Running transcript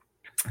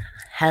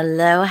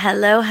Hello,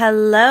 hello,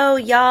 hello,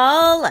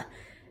 y'all.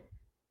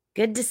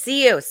 Good to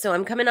see you. So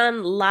I'm coming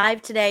on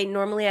live today.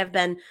 Normally I've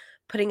been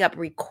putting up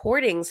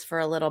recordings for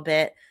a little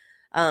bit.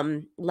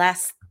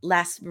 Last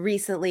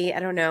recently,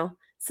 I don't know,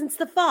 since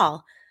the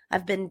fall,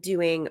 I've been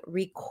doing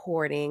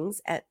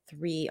recordings at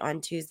 3 on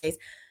Tuesdays.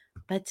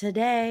 But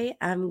today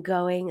I'm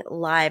going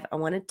live. I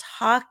want to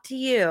talk to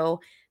you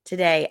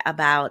today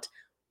about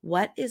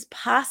what is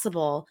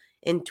possible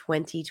in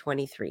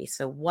 2023.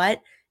 So,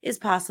 what is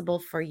possible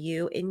for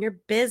you in your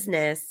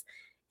business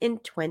in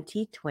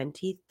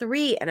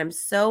 2023? And I'm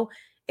so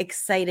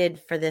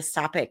excited for this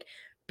topic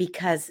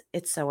because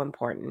it's so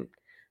important.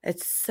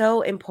 It's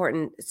so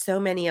important. So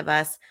many of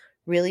us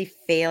really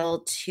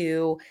fail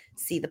to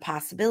see the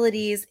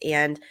possibilities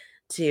and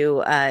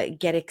to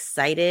get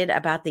excited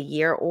about the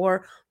year,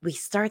 or we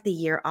start the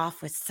year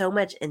off with so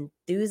much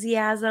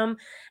enthusiasm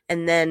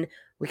and then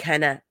we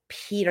kind of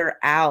peter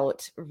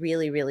out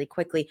really, really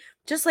quickly,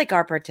 just like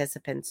our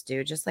participants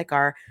do, just like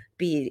our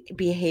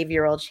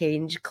behavioral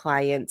change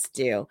clients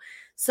do.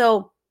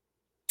 So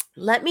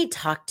let me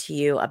talk to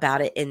you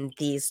about it in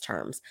these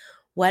terms.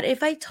 What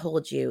if I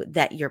told you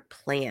that your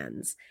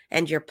plans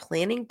and your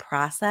planning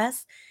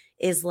process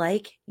is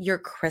like your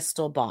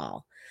crystal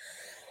ball?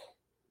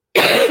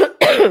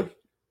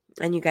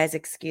 And you guys,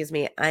 excuse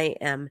me, I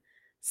am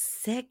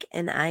sick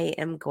and I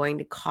am going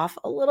to cough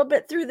a little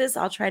bit through this.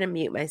 I'll try to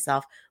mute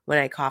myself when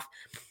I cough.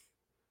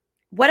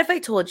 What if I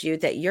told you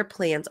that your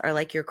plans are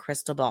like your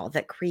crystal ball,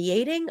 that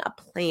creating a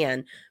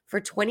plan for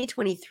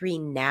 2023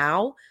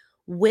 now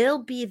will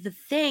be the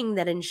thing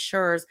that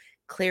ensures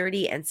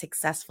clarity and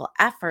successful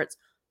efforts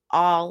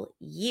all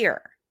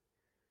year?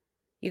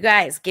 You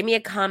guys, give me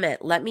a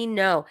comment. Let me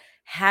know.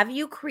 Have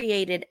you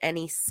created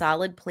any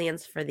solid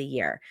plans for the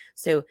year?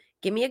 So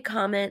give me a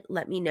comment.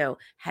 Let me know.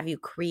 Have you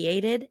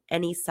created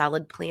any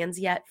solid plans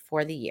yet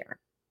for the year?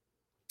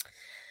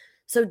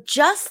 So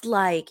just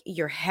like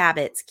your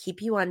habits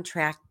keep you on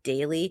track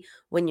daily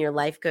when your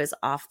life goes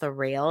off the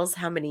rails,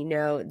 how many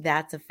know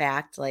that's a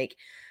fact? Like,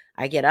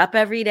 I get up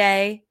every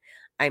day,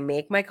 I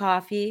make my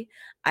coffee,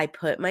 I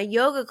put my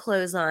yoga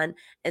clothes on,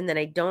 and then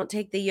I don't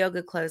take the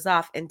yoga clothes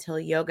off until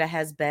yoga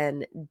has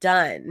been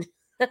done.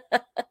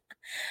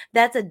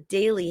 That's a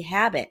daily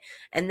habit,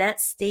 and that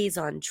stays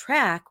on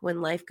track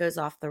when life goes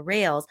off the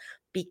rails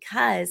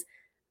because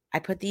I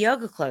put the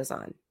yoga clothes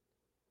on.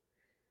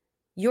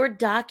 Your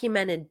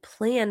documented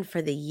plan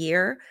for the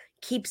year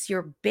keeps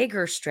your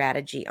bigger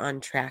strategy on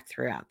track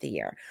throughout the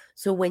year.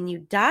 So when you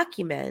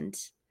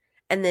document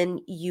and then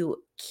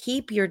you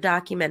keep your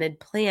documented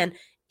plan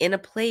in a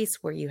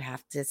place where you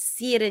have to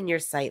see it in your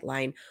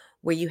sightline,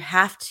 where you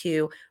have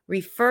to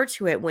refer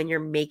to it when you're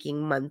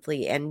making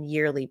monthly and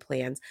yearly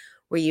plans,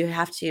 where you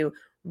have to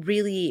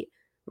really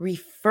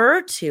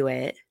refer to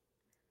it,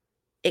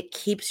 it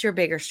keeps your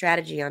bigger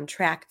strategy on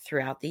track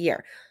throughout the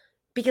year.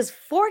 Because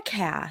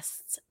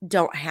forecasts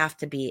don't have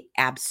to be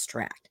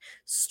abstract.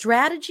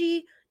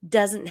 Strategy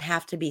doesn't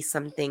have to be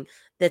something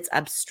that's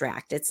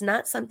abstract. It's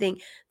not something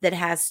that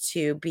has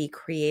to be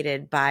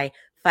created by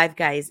five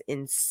guys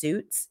in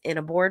suits in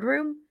a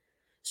boardroom.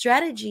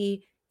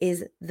 Strategy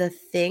is the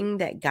thing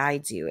that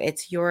guides you.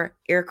 It's your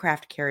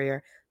aircraft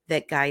carrier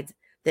that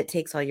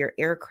takes all your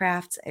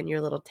aircrafts and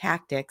your little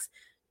tactics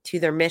to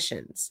their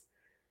missions.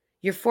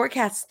 Your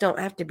forecasts don't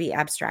have to be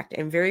abstract.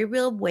 In very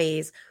real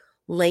ways,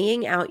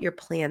 laying out your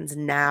plans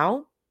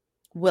now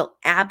will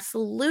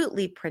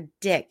absolutely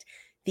predict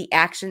the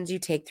actions you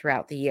take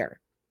throughout the year.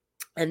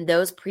 And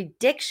those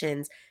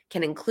predictions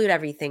can include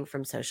everything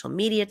from social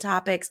media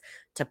topics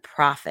to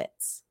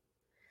profits.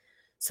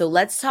 So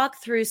let's talk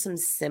through some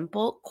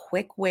simple,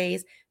 quick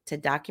ways to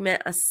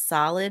document a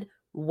solid,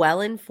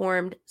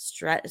 well-informed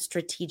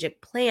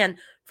strategic plan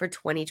for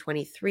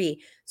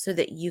 2023 so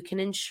that you can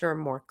ensure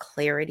more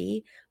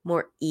clarity,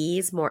 more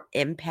ease, more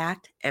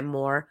impact, and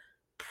more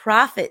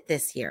profit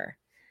this year.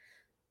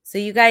 So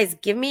you guys,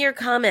 give me your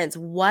comments.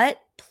 What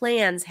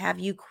plans have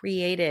you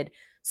created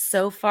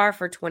so far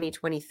for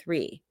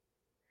 2023?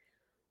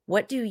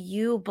 What do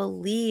you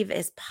believe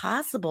is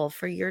possible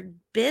for your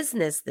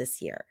business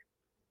this year?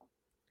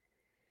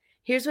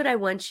 Here's what I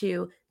want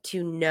you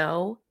to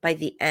know by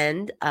the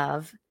end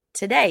of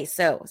today.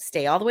 So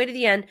stay all the way to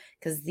the end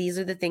because these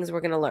are the things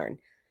we're going to learn.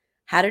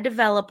 How to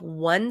develop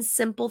one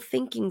simple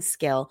thinking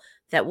skill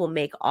that will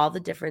make all the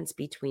difference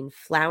between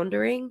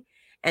floundering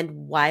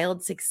and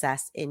wild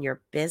success in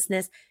your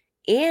business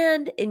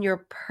and in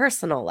your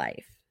personal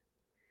life.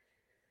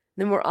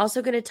 Then we're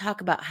also going to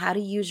talk about how to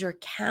use your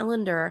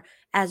calendar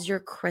as your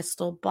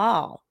crystal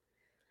ball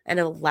and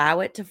allow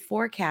it to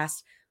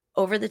forecast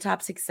over the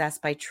top success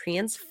by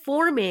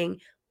transforming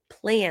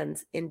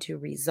plans into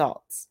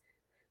results.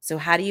 So,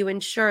 how do you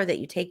ensure that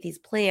you take these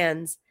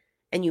plans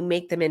and you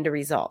make them into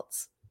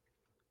results?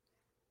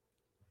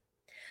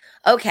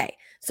 Okay,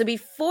 so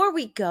before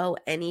we go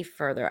any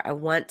further, I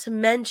want to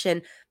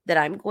mention that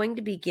I'm going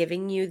to be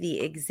giving you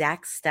the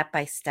exact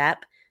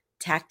step-by-step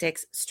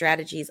tactics,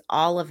 strategies,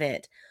 all of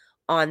it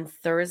on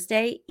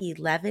Thursday,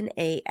 11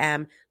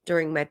 a.m.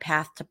 during my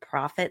Path to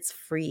Profits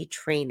free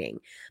training.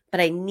 But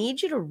I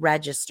need you to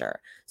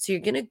register. So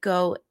you're going to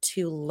go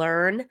to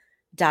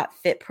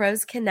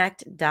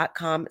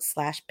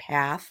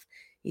learn.fitprosconnect.com/path.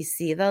 You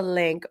see the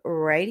link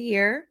right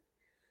here.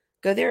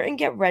 Go there and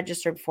get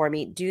registered for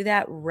me. Do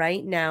that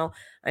right now.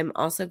 I'm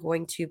also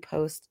going to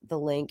post the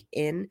link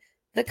in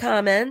the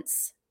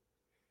comments.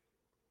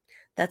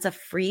 That's a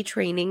free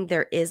training.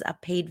 There is a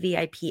paid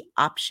VIP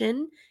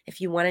option if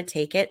you want to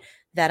take it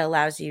that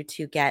allows you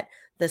to get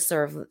the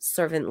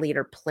servant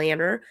leader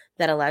planner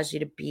that allows you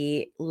to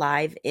be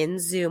live in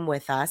Zoom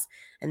with us.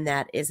 And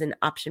that is an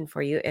option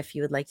for you if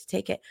you would like to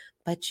take it,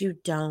 but you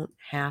don't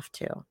have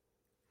to.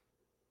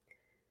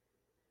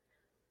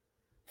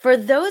 For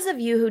those of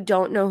you who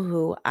don't know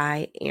who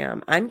I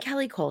am, I'm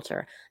Kelly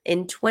Coulter.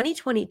 In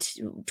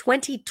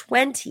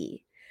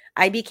 2020,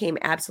 I became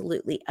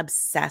absolutely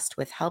obsessed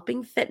with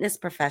helping fitness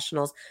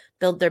professionals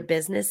build their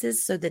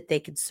businesses so that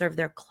they could serve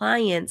their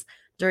clients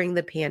during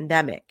the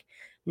pandemic.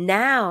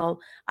 Now,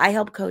 I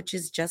help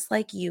coaches just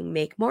like you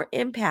make more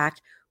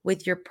impact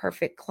with your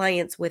perfect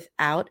clients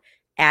without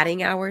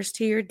adding hours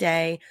to your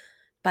day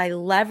by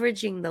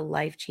leveraging the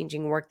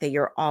life-changing work that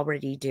you're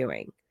already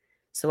doing.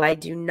 So I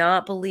do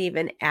not believe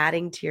in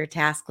adding to your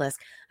task list.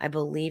 I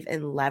believe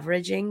in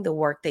leveraging the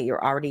work that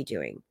you're already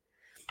doing.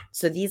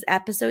 So these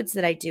episodes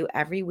that I do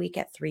every week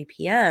at 3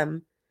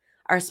 p.m.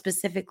 are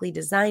specifically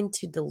designed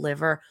to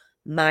deliver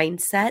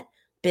mindset,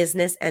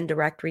 business, and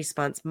direct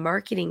response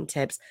marketing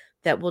tips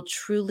that will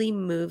truly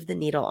move the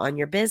needle on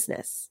your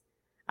business.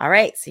 All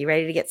right, so you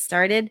ready to get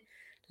started?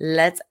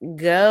 Let's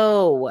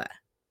go.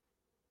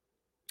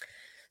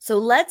 So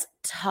let's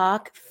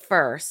talk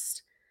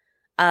first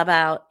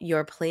about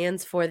your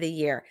plans for the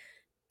year.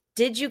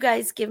 Did you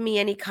guys give me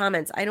any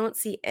comments? I don't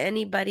see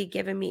anybody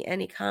giving me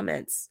any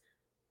comments.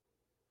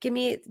 Give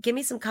me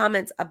some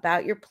comments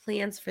about your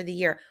plans for the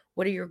year.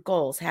 What are your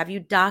goals? Have you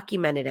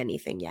documented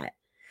anything yet?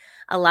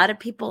 A lot of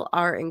people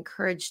are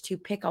encouraged to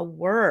pick a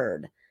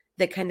word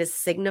that kind of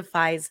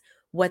signifies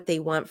what they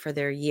want for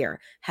their year.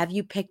 Have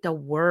you picked a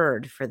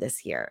word for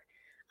this year?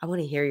 I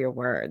want to hear your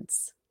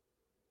words.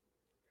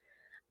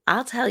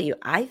 I'll tell you,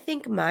 I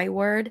think my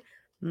word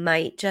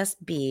might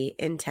just be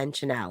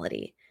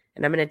intentionality.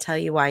 And I'm going to tell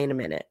you why in a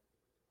minute.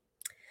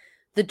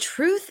 The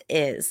truth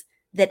is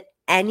that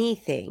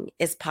anything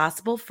is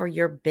possible for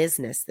your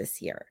business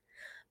this year,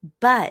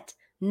 but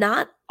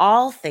not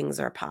all things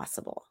are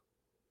possible.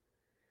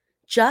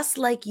 Just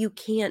like you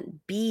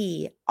can't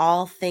be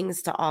all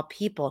things to all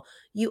people,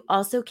 you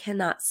also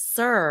cannot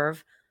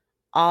serve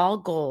all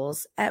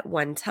goals at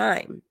one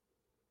time.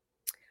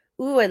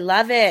 Ooh, I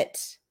love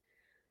it.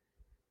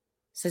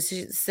 So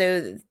it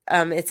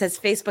says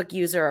Facebook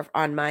user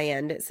on my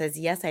end. It says,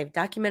 yes, I've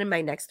documented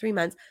my next 3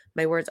 months.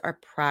 My words are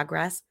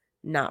progress,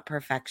 not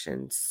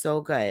perfection.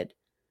 So good.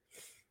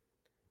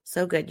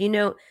 So good. You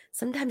know,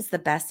 sometimes the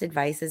best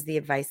advice is the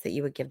advice that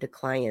you would give to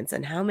clients.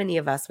 And how many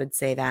of us would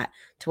say that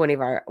to one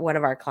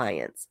of our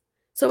clients?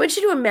 So I want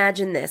you to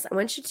imagine this. I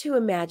want you to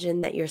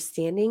imagine that you're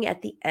standing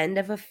at the end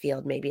of a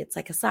field. Maybe it's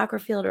like a soccer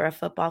field or a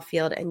football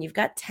field, and you've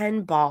got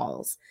 10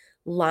 balls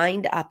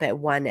lined up at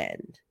one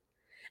end.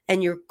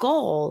 And your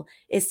goal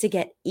is to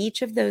get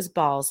each of those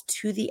balls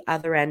to the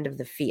other end of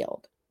the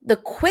field. The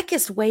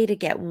quickest way to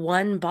get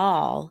one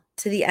ball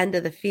to the end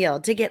of the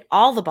field, to get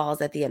all the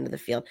balls at the end of the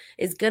field,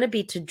 is going to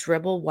be to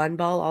dribble one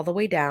ball all the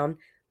way down,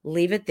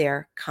 leave it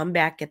there, come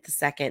back, get the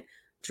second,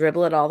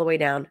 dribble it all the way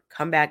down,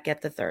 come back,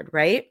 get the third,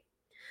 right?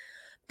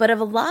 But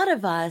a lot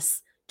of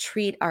us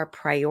treat our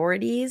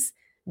priorities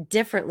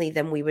differently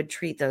than we would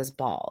treat those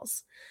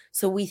balls.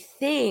 So we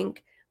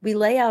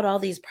lay out all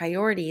these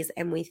priorities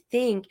and we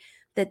think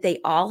that they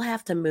all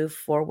have to move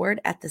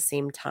forward at the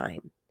same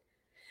time.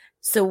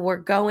 So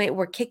we're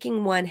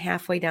kicking one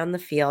halfway down the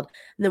field,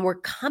 and then we're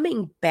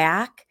coming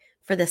back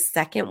for the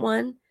second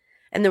one,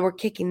 and then we're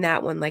kicking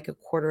that one like a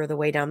quarter of the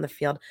way down the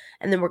field,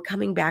 and then we're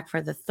coming back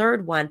for the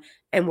third one,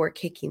 and we're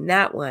kicking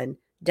that one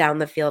down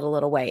the field a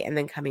little way, and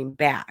then coming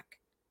back.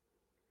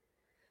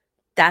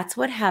 That's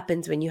what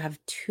happens when you have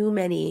too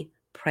many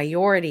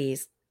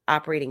priorities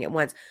operating at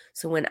once.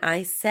 So when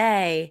I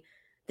say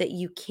that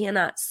you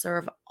cannot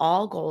serve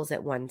all goals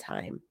at one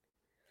time,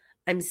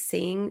 I'm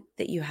saying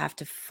that you have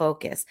to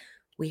focus.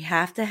 We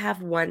have to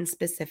have one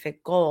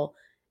specific goal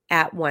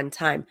at one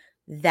time.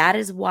 That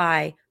is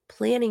why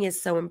planning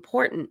is so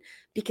important,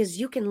 because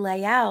you can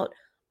lay out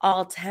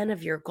all 10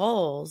 of your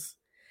goals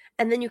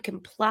and then you can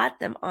plot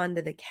them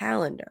onto the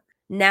calendar.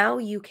 Now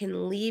you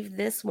can leave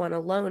this one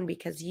alone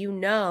because you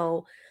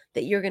know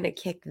that you're going to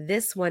kick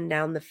this one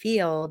down the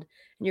field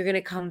and you're going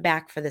to come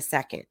back for the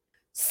second.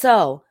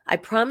 So I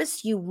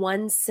promised you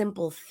one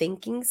simple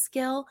thinking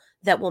skill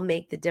that will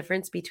make the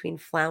difference between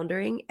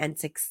floundering and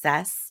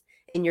success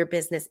in your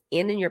business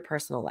and in your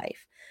personal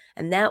life.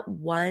 And that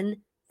one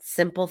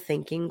simple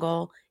thinking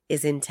goal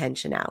is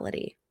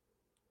intentionality.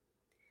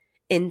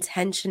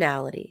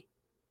 Intentionality.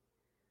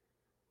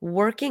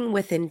 Working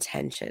with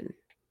intention.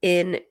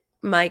 In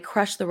my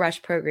Crush the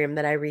Rush program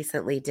that I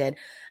recently did,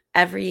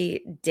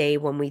 every day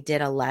when we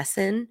did a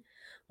lesson,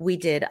 we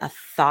did a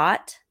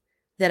thought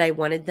that I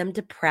wanted them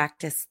to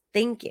practice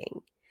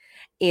thinking.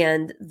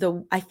 And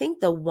I think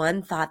the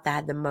one thought that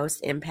had the most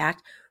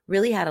impact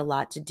really had a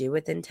lot to do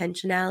with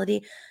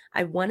intentionality.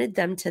 I wanted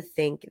them to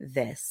think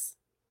this.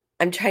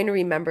 I'm trying to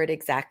remember it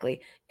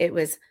exactly. It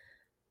was,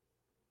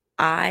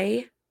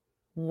 I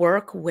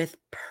work with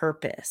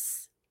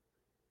purpose.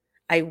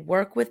 I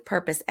work with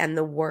purpose, and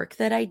the work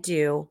that I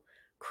do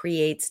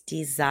creates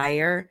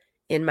desire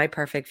in my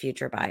perfect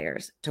future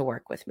buyers to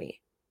work with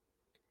me.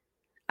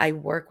 I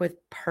work with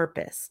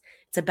purpose.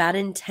 It's about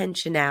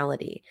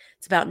intentionality.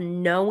 It's about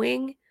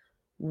knowing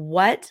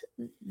what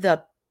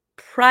the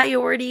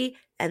priority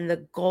and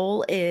the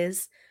goal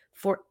is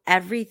for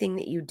everything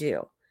that you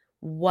do.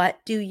 What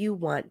do you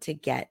want to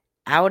get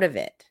out of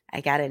it?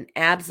 I got an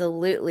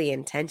absolutely.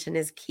 Intention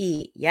is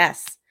key.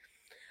 Yes.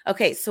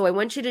 Okay, so I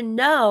want you to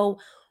know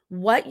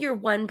what your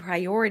one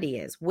priority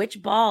is.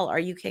 Which ball are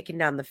you kicking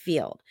down the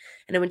field?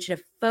 And I want you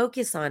to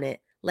focus on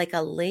it like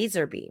a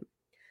laser beam,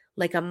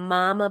 like a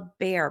mama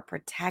bear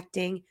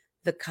protecting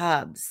the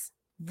cubs.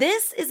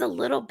 This is a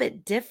little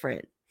bit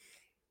different.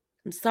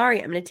 I'm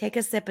sorry, I'm going to take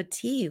a sip of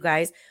tea, you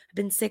guys. I've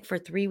been sick for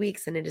 3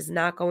 weeks and it is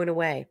not going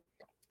away.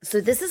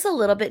 So this is a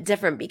little bit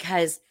different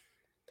because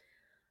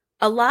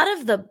a lot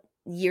of the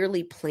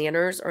yearly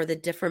planners or the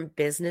different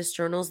business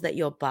journals that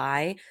you'll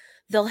buy,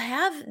 they'll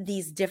have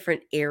these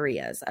different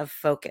areas of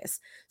focus.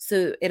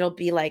 So it'll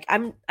be like,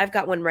 I've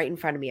got one right in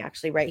front of me,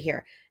 actually, right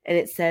here. And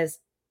it says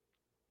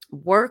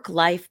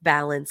work-life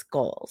balance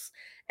goals.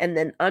 And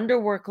then under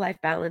work-life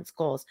balance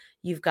goals,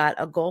 you've got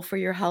a goal for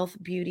your health,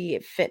 beauty,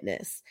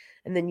 fitness.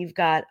 And then you've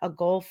got a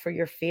goal for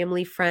your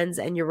family, friends,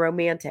 and your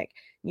romantic.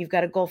 You've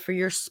got a goal for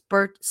your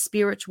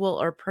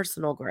spiritual or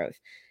personal growth.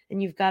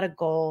 And you've got a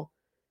goal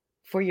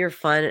for your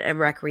fun and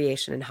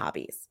recreation and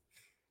hobbies.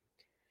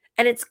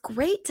 And it's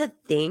great to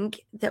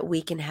think that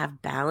we can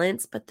have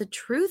balance, but the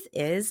truth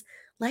is,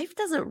 life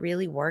doesn't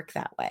really work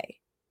that way.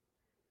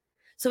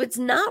 So it's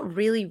not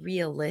really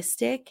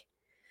realistic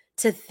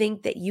to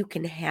think that you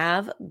can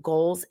have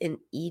goals in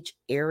each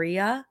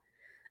area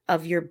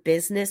of your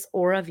business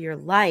or of your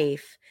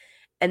life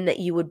and that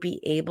you would be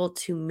able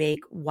to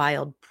make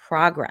wild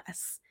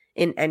progress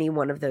in any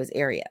one of those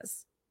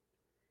areas.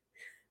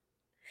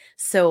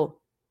 So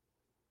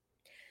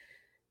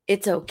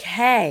it's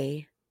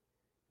okay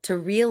to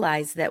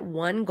realize that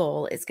one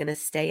goal is going to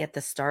stay at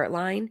the start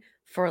line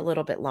for a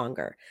little bit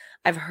longer.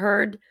 I've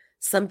heard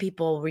some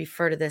people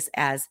refer to this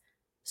as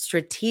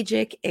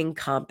strategic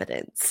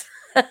incompetence.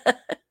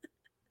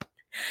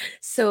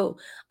 So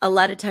a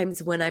lot of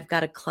times when I've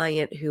got a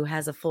client who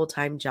has a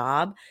full-time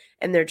job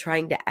and they're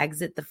trying to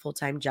exit the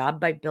full-time job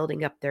by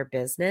building up their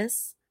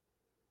business,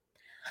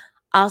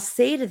 I'll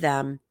say to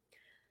them,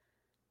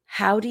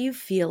 how do you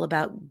feel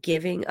about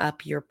giving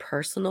up your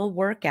personal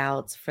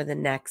workouts for the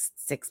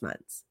next 6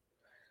 months?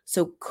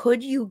 So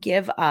could you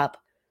give up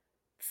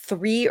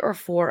 3 or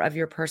 4 of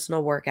your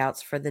personal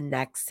workouts for the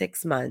next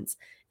 6 months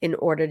in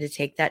order to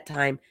take that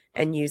time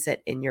and use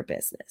it in your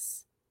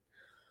business?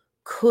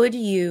 Could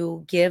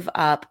you give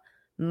up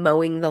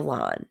mowing the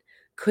lawn?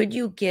 Could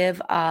you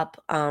give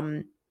up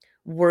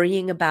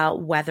worrying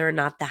about whether or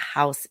not the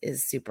house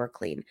is super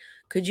clean?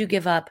 Could you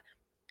give up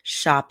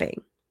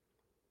shopping?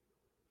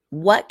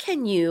 What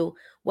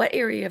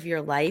area of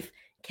your life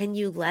can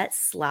you let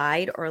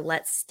slide or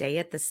let stay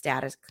at the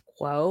status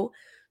quo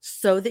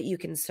so that you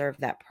can serve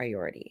that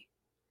priority?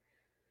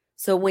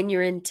 So when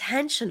you're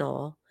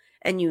intentional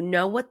and you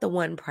know what the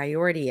one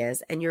priority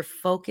is and you're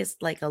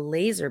focused like a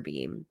laser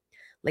beam,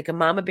 like a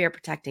mama bear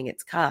protecting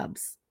its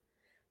cubs,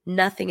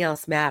 nothing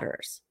else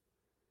matters.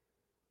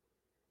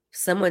 If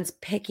someone's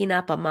picking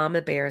up a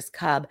mama bear's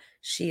cub,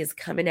 she is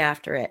coming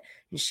after it,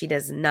 and she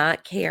does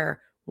not care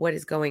what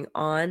is going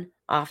on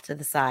off to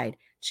the side.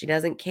 She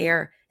doesn't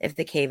care if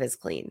the cave is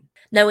clean.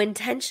 Now,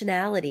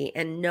 intentionality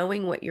and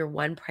knowing what your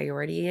one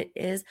priority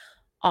is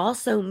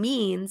also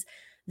means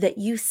that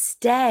you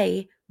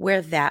stay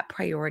where that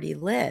priority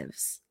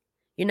lives.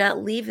 You're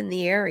not leaving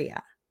the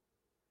area.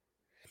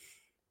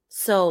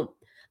 So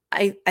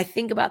I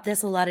think about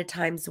this a lot of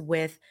times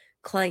with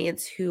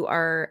clients who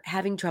are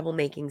having trouble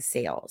making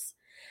sales.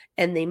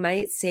 And they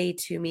might say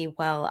to me,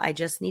 well, I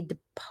just need to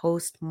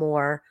post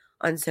more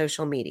on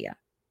social media.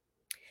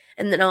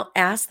 And then I'll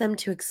ask them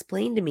to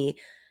explain to me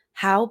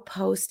how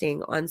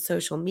posting on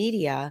social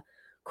media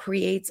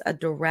creates a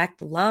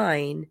direct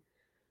line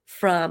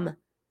from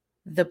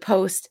the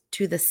post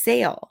to the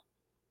sale.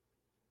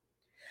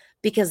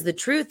 Because the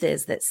truth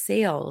is that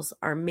sales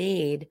are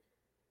made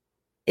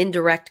in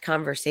direct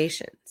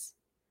conversations.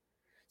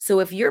 So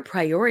if your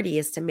priority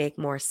is to make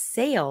more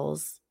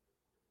sales,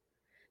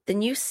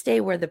 then you stay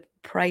where the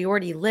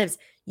priority lives.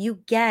 You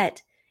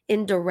get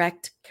in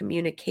direct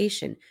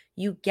communication.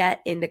 You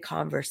get into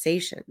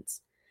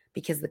conversations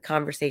because the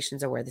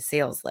conversations are where the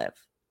sales live.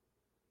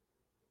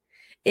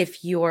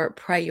 If your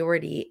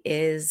priority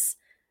is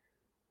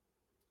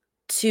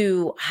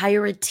to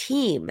hire a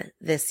team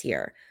this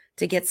year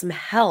to get some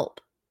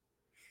help,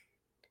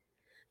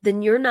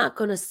 then you're not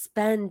going to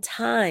spend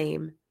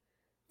time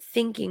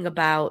thinking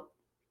about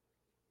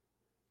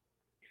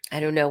I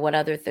don't know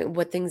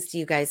what things do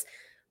you guys,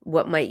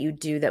 what might you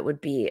do that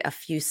would be a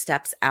few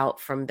steps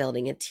out from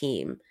building a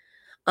team?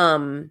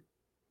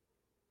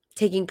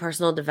 Taking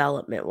personal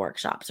development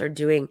workshops or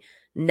doing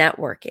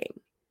networking.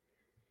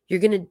 You're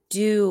going to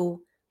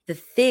do the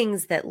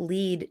things that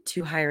lead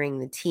to hiring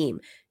the team.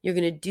 You're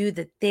going to do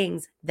the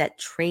things that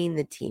train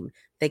the team,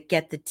 that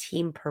get the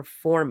team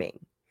performing.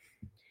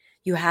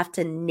 You have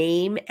to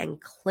name and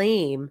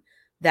claim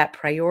that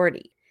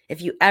priority.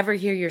 If you ever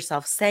hear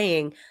yourself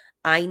saying,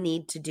 I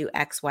need to do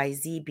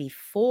XYZ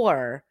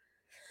before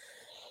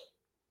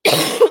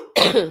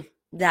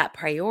that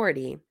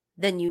priority,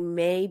 then you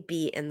may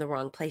be in the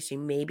wrong place. You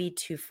may be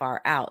too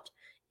far out.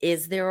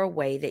 Is there a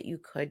way that you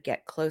could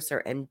get closer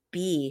and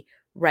be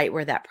right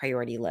where that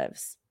priority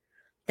lives?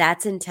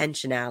 That's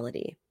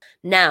intentionality.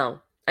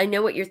 Now, I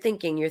know what you're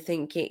thinking. You're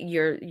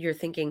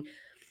thinking,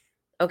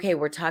 okay,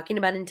 we're talking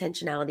about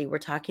intentionality. We're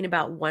talking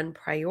about one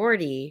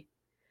priority.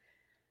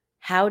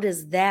 How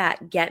does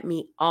that get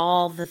me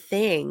all the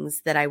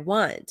things that I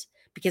want?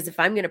 Because if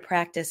I'm going to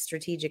practice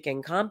strategic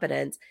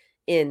incompetence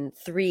in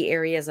 3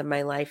 areas of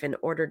my life in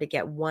order to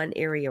get one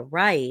area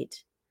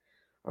right,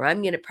 or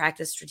I'm going to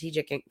practice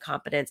strategic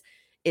incompetence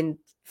in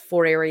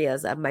 4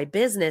 areas of my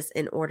business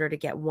in order to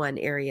get one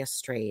area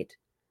straight,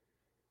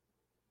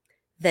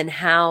 then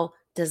how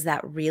does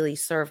that really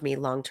serve me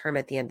long term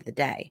at the end of the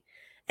day?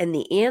 And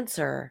the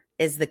answer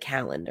is the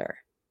calendar.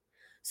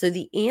 So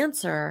the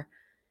answer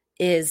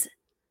is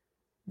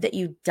that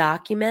you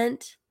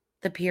document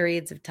the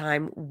periods of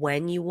time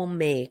when you will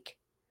make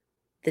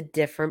the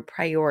different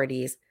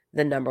priorities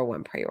the number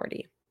one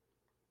priority.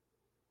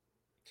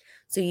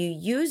 So you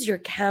use your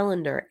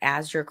calendar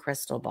as your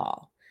crystal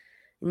ball,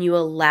 and you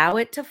allow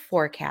it to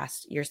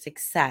forecast your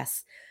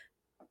success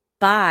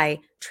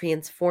by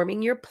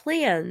transforming your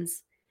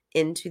plans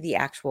into the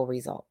actual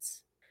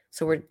results.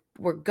 So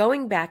we're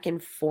going back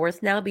and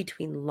forth now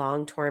between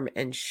long-term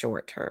and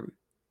short-term.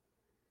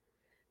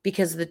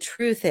 Because the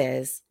truth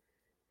is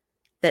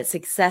that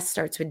success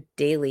starts with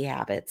daily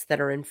habits that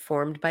are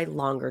informed by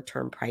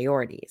longer-term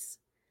priorities.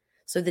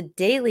 So the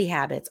daily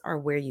habits are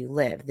where you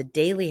live. The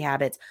daily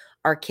habits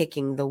are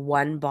kicking the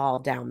one ball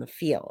down the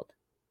field.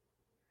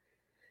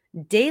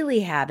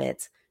 Daily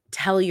habits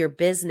tell your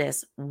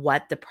business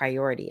what the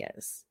priority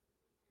is.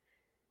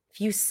 If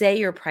you say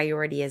your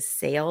priority is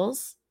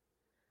sales,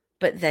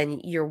 but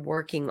then you're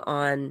working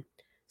on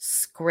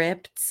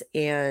scripts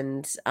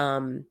and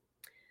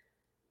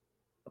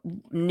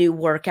new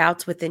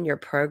workouts within your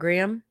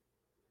program,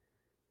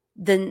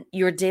 then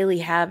your daily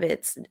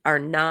habits are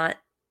not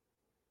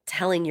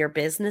telling your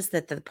business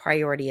that the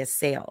priority is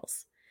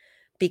sales.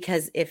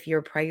 Because if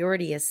your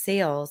priority is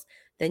sales,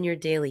 then your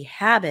daily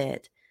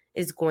habit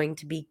is going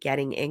to be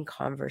getting in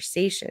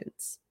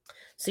conversations.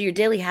 So your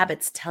daily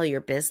habits tell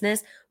your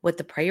business what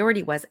the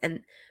priority was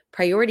and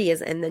priority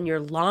is, and then your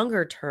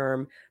longer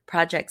term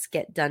projects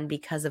get done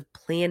because of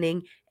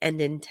planning and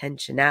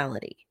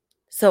intentionality.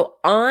 So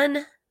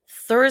on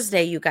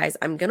Thursday, you guys,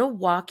 I'm going to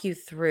walk you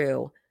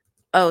through.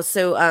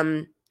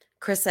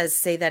 Chris says,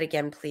 say that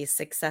again, please.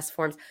 Success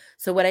forms.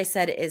 So what I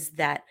said is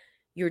that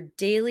your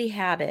daily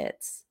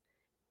habits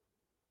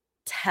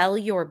tell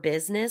your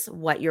business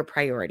what your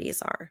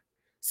priorities are.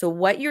 So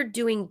what you're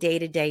doing day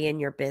to day in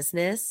your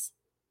business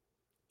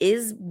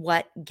is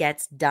what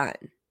gets done.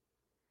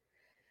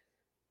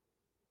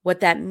 What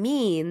that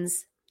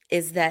means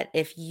is that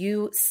if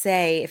you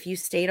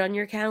state on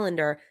your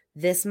calendar,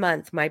 this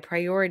month, my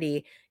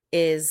priority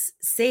is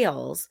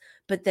sales,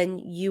 but then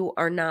you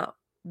are not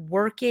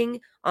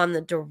working on the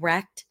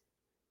direct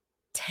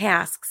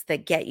tasks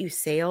that get you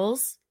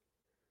sales,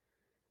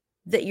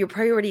 that your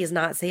priority is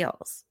not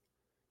sales.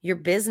 Your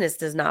business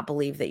does not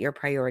believe that your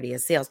priority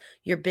is sales.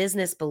 Your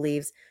business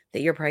believes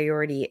that your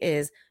priority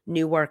is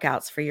new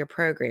workouts for your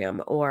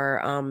program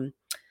or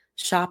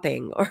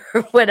shopping or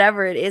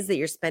whatever it is that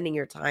you're spending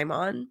your time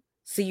on.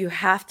 So you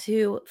have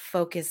to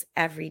focus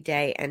every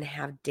day and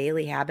have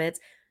daily habits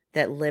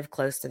that live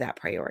close to that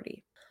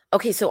priority.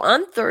 Okay, so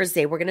on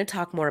Thursday, we're going to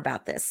talk more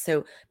about this.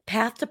 So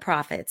Path to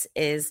Profits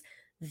is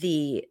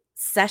the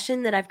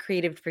session that I've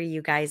created for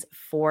you guys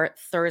for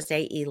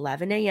Thursday,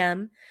 11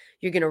 a.m.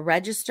 You're going to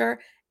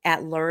register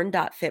at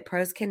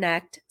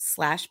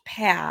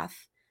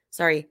learn.fitprosconnect/path.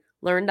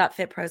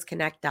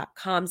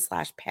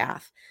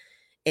 learn.fitprosconnect.com/path.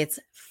 It's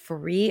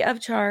free of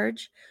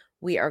charge.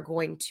 We are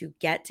going to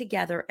get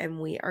together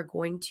and we are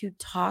going to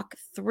talk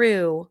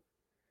through.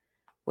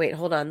 Wait,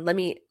 hold on. Let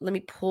me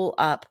pull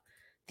up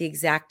the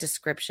exact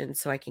description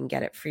so I can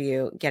get it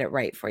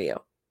right for you.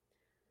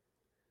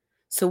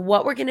 So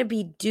what we're going to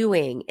be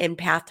doing in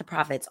Path to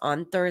Profits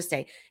on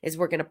Thursday is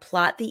we're going to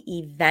plot the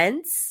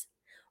events.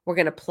 We're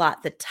going to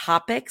plot the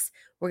topics.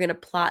 We're going to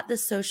plot the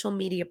social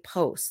media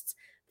posts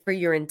for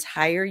your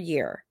entire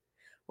year.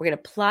 We're going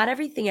to plot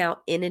everything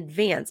out in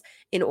advance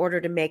in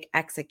order to make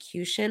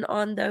execution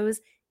on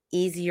those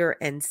easier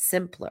and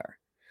simpler.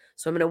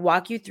 So I'm going to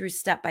walk you through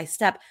step by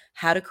step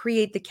how to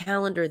create the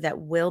calendar that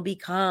will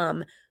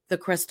become the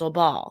crystal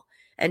ball.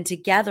 And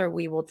together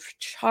we will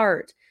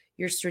chart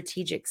your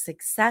strategic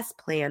success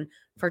plan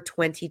for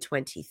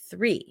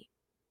 2023.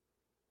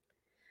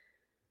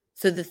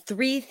 So the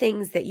 3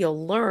 things that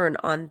you'll learn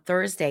on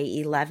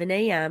Thursday, 11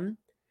 a.m.,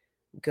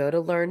 go to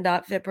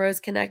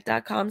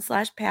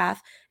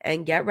learn.fitprosconnect.com/path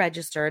and get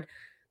registered.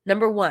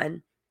 Number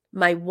 1,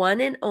 my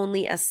one and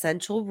only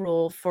essential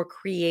rule for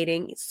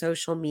creating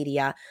social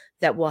media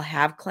that will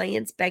have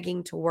clients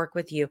begging to work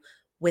with you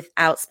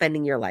without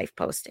spending your life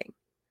posting.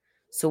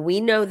 So we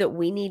know that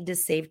we need to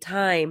save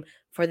time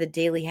for the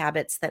daily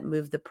habits that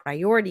move the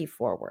priority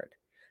forward.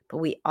 But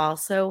we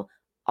also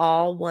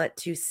all want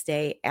to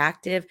stay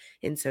active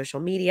in social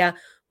media.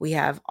 We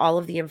have all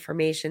of the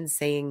information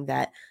saying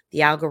that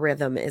the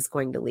algorithm is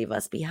going to leave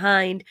us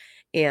behind.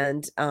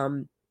 And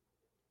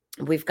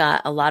we've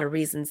got a lot of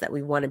reasons that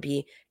we want to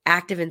be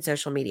active in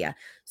social media.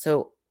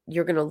 So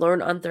you're going to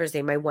learn on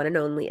Thursday my one and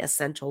only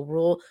essential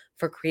rule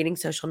for creating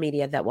social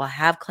media that will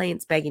have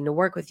clients begging to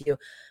work with you,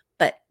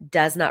 but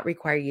does not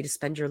require you to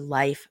spend your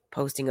life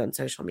posting on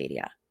social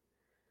media.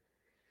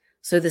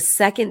 So the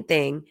second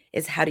thing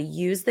is how to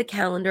use the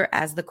calendar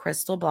as the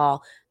crystal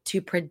ball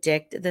to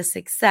predict the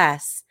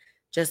success.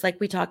 Just like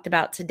we talked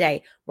about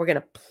today, we're going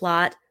to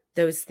plot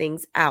those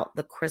things out,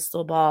 the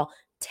crystal ball,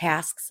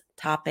 tasks,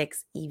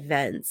 topics,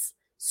 events,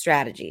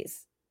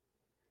 strategies.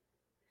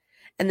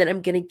 And then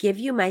I'm going to give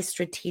you my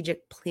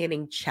strategic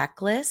planning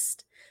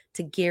checklist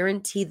to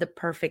guarantee the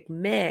perfect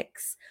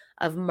mix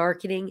of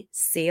marketing,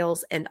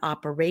 sales, and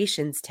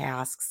operations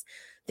tasks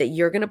that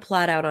you're going to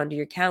plot out onto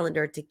your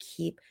calendar to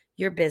keep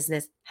your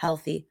business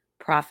healthy,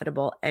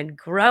 profitable, and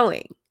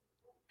growing.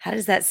 How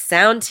does that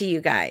sound to you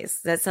guys?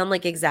 Does that sound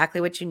like exactly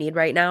what you need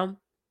right now?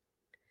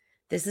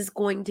 This is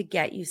going to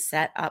get you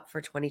set up for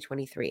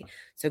 2023.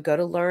 So go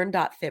to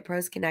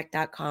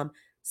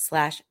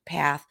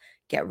learn.fitprosconnect.com/path.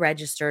 Get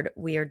registered.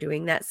 We are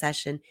doing that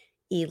session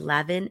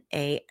 11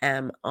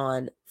 a.m.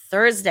 on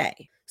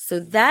Thursday.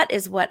 So that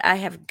is what I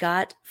have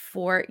got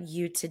for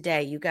you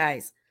today, you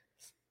guys.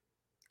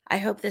 I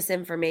hope this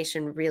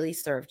information really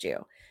served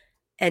you.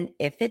 And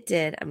if it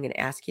did, I'm going to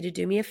ask you to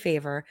do me a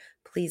favor.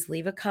 Please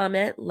leave a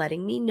comment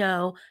letting me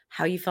know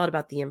how you felt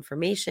about the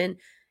information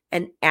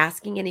and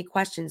asking any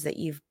questions that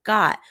you've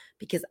got,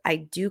 because I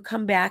do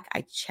come back,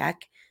 I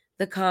check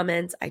the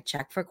comments, I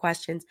check for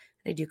questions,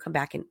 and I do come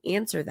back and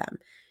answer them.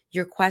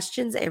 Your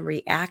questions and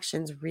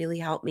reactions really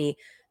help me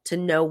to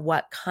know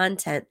what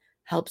content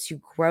helps you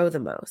grow the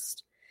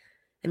most.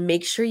 And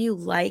make sure you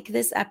like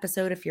this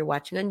episode. If you're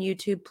watching on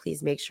YouTube,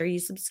 please make sure you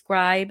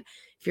subscribe.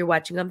 If you're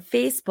watching on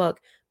Facebook,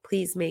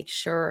 please make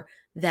sure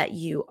that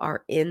you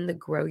are in the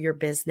Grow Your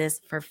Business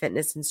for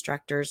Fitness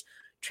Instructors,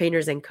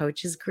 Trainers, and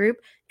Coaches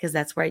group, because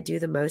that's where I do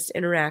the most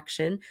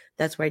interaction.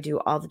 That's where I do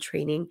all the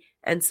training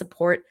and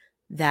support.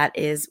 That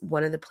is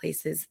one of the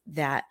places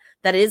that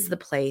is the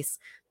place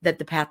that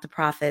the Path to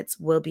Profits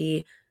will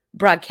be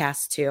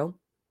broadcast to.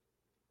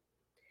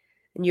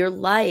 And your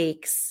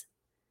likes,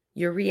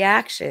 your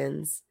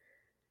reactions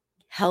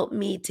help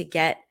me to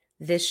get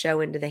this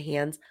show into the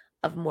hands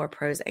of more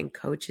pros and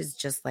coaches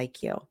just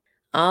like you.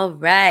 All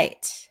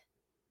right.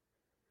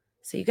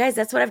 So you guys,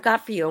 that's what I've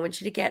got for you. I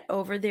want you to get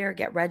over there,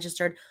 get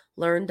registered,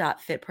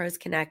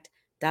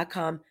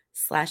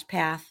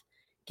 learn.fitprosconnect.com/path.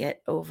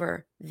 Get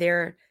over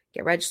there,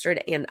 get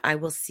registered, and I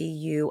will see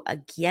you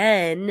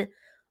again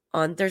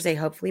on Thursday.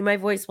 Hopefully my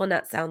voice will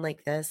not sound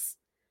like this.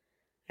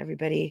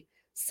 Everybody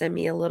send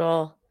me a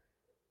little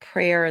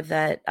prayer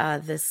that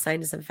this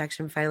sinus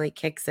infection finally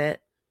kicks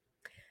it.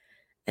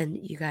 And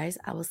you guys,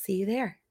 I will see you there.